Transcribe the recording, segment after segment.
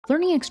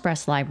Learning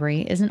Express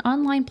Library is an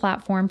online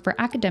platform for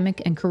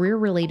academic and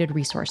career-related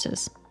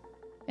resources.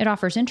 It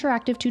offers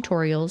interactive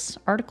tutorials,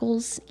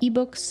 articles,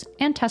 ebooks,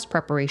 and test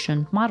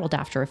preparation modeled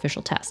after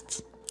official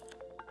tests.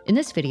 In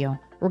this video,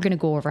 we're going to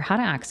go over how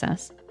to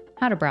access,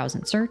 how to browse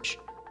and search,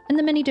 and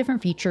the many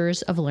different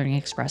features of Learning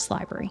Express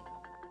Library.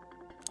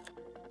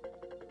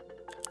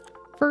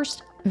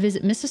 First,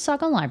 visit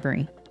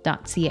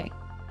mississauga.library.ca.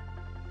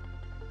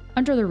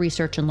 Under the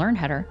Research and Learn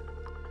header,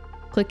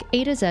 click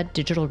A to Z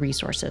Digital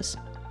Resources.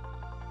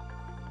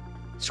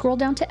 Scroll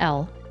down to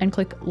L and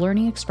click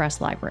Learning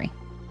Express Library.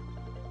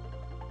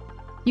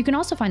 You can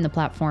also find the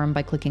platform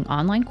by clicking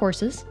Online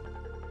Courses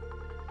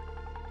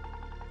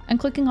and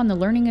clicking on the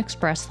Learning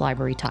Express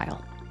Library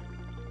tile.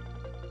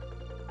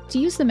 To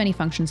use the many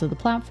functions of the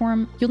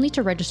platform, you'll need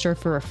to register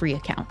for a free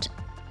account.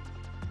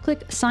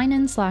 Click Sign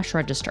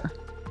In/Register.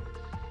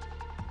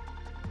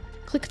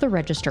 Click the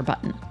Register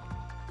button.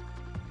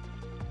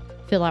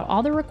 Fill out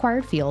all the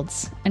required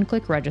fields and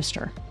click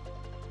Register.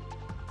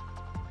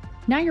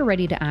 Now you're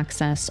ready to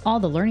access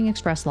all the Learning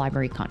Express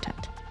Library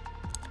content.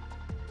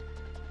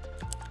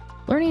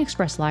 Learning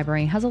Express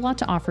Library has a lot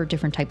to offer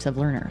different types of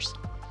learners.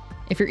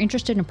 If you're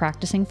interested in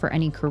practicing for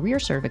any career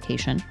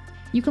certification,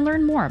 you can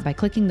learn more by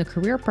clicking the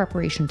Career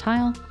Preparation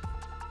tile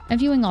and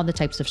viewing all the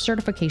types of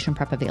certification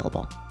prep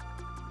available.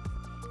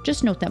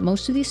 Just note that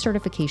most of these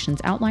certifications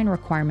outline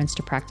requirements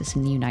to practice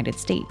in the United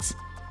States.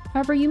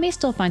 However, you may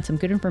still find some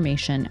good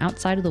information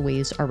outside of the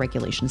ways our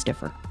regulations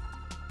differ.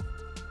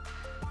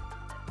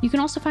 You can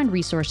also find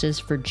resources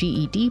for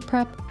GED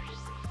prep,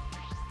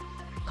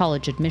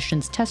 college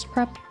admissions test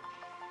prep,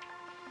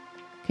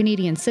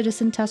 Canadian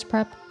citizen test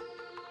prep,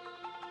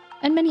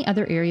 and many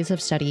other areas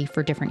of study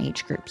for different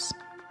age groups.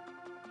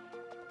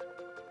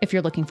 If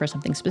you're looking for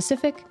something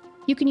specific,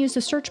 you can use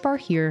the search bar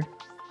here,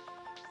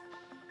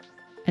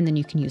 and then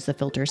you can use the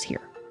filters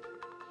here.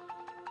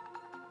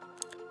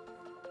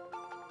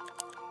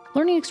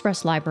 Learning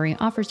Express Library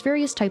offers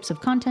various types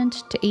of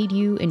content to aid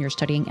you in your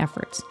studying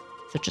efforts,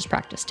 such as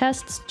practice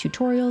tests,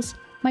 tutorials,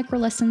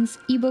 microlessons,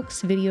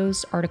 ebooks,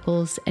 videos,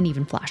 articles, and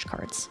even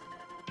flashcards.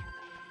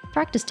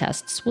 Practice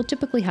tests will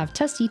typically have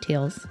test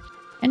details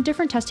and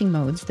different testing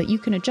modes that you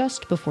can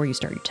adjust before you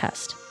start your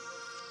test.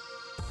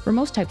 For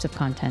most types of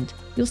content,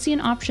 you'll see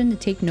an option to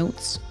take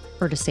notes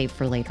or to save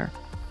for later.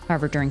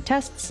 However, during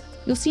tests,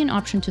 you'll see an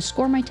option to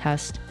score my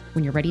test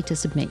when you're ready to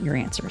submit your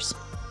answers.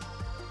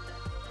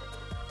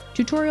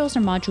 Tutorials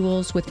are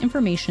modules with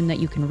information that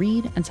you can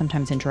read and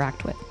sometimes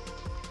interact with.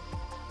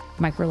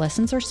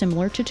 Microlessons are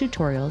similar to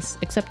tutorials,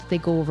 except that they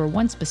go over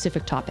one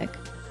specific topic.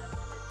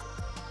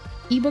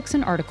 Ebooks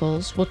and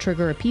articles will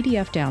trigger a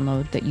PDF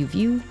download that you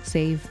view,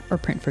 save, or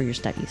print for your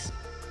studies.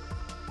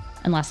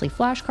 And lastly,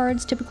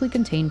 flashcards typically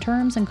contain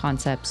terms and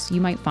concepts you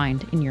might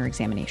find in your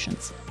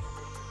examinations.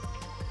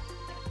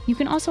 You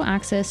can also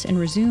access and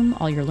resume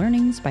all your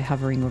learnings by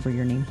hovering over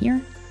your name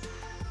here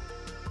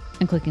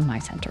and clicking My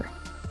Center.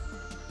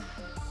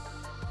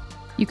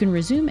 You can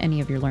resume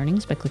any of your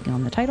learnings by clicking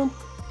on the title,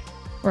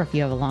 or if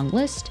you have a long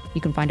list, you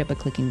can find it by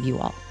clicking View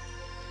All.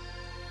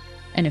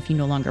 And if you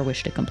no longer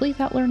wish to complete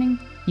that learning,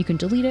 you can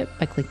delete it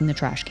by clicking the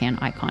trash can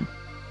icon.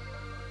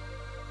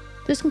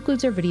 This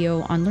concludes our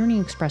video on Learning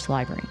Express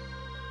Library.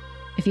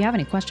 If you have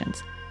any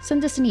questions,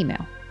 send us an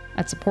email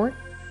at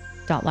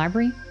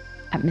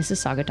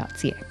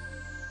support.library@mississauga.ca.